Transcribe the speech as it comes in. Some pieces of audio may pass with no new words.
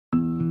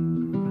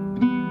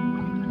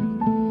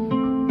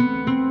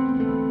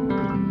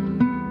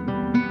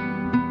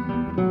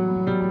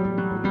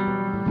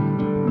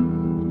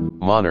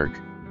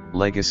Monarch,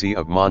 Legacy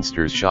of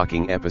Monsters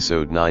shocking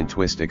Episode 9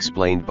 twist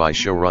explained by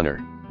showrunner.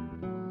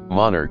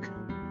 Monarch,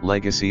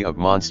 Legacy of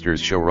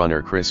Monsters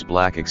showrunner Chris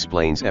Black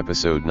explains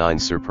Episode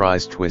 9's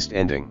surprise twist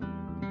ending.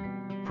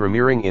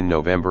 Premiering in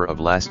November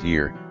of last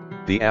year,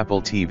 the Apple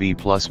TV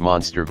Plus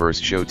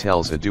Monsterverse show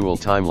tells a dual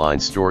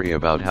timeline story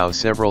about how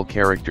several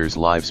characters'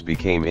 lives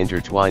became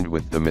intertwined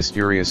with the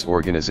mysterious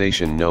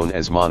organization known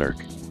as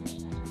Monarch.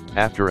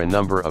 After a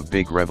number of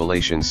big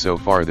revelations so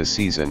far this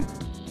season,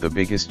 the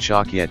biggest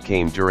shock yet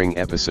came during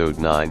Episode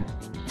 9,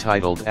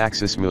 titled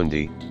Axis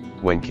Mundi,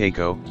 when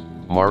Keiko,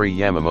 Mari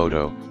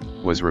Yamamoto,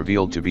 was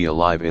revealed to be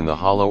alive in the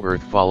Hollow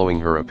Earth following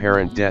her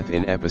apparent death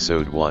in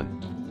Episode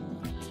 1.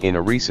 In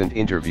a recent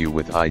interview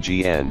with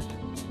IGN,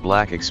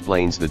 Black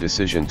explains the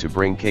decision to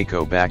bring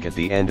Keiko back at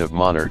the end of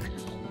Monarch,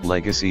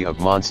 Legacy of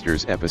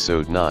Monsters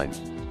Episode 9.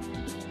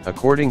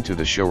 According to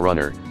the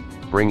showrunner,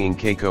 bringing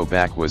Keiko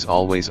back was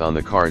always on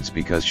the cards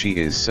because she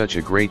is such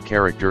a great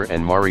character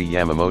and Mari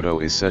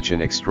Yamamoto is such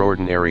an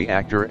extraordinary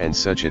actor and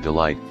such a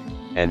delight,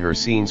 and her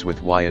scenes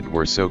with Wyatt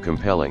were so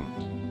compelling.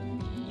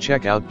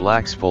 Check out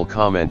Black's full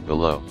comment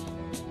below.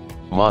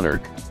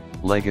 Monarch,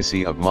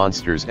 Legacy of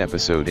Monsters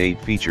Episode 8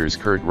 features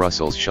Kurt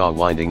Russell's Shaw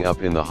winding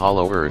up in the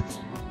Hollow Earth,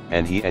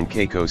 and he and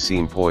Keiko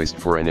seem poised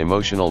for an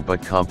emotional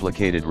but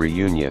complicated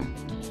reunion.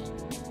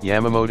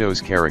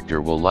 Yamamoto's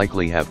character will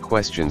likely have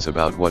questions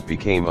about what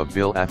became of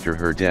Bill after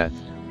her death,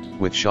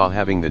 with Shaw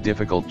having the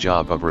difficult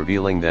job of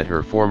revealing that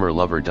her former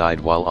lover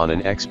died while on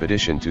an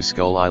expedition to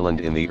Skull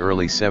Island in the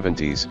early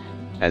 70s,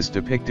 as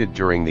depicted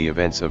during the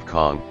events of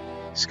Kong,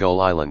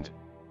 Skull Island.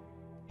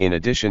 In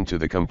addition to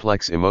the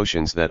complex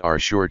emotions that are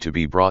sure to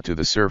be brought to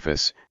the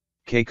surface,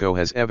 Keiko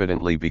has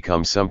evidently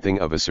become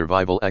something of a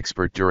survival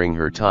expert during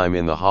her time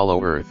in the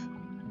Hollow Earth.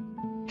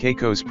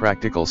 Keiko's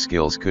practical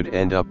skills could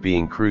end up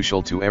being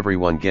crucial to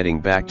everyone getting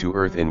back to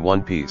Earth in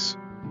one piece.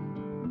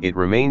 It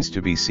remains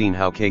to be seen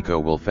how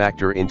Keiko will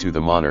factor into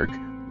the Monarch,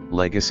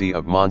 Legacy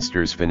of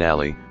Monsters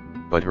finale,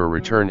 but her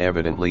return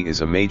evidently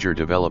is a major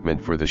development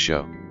for the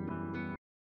show.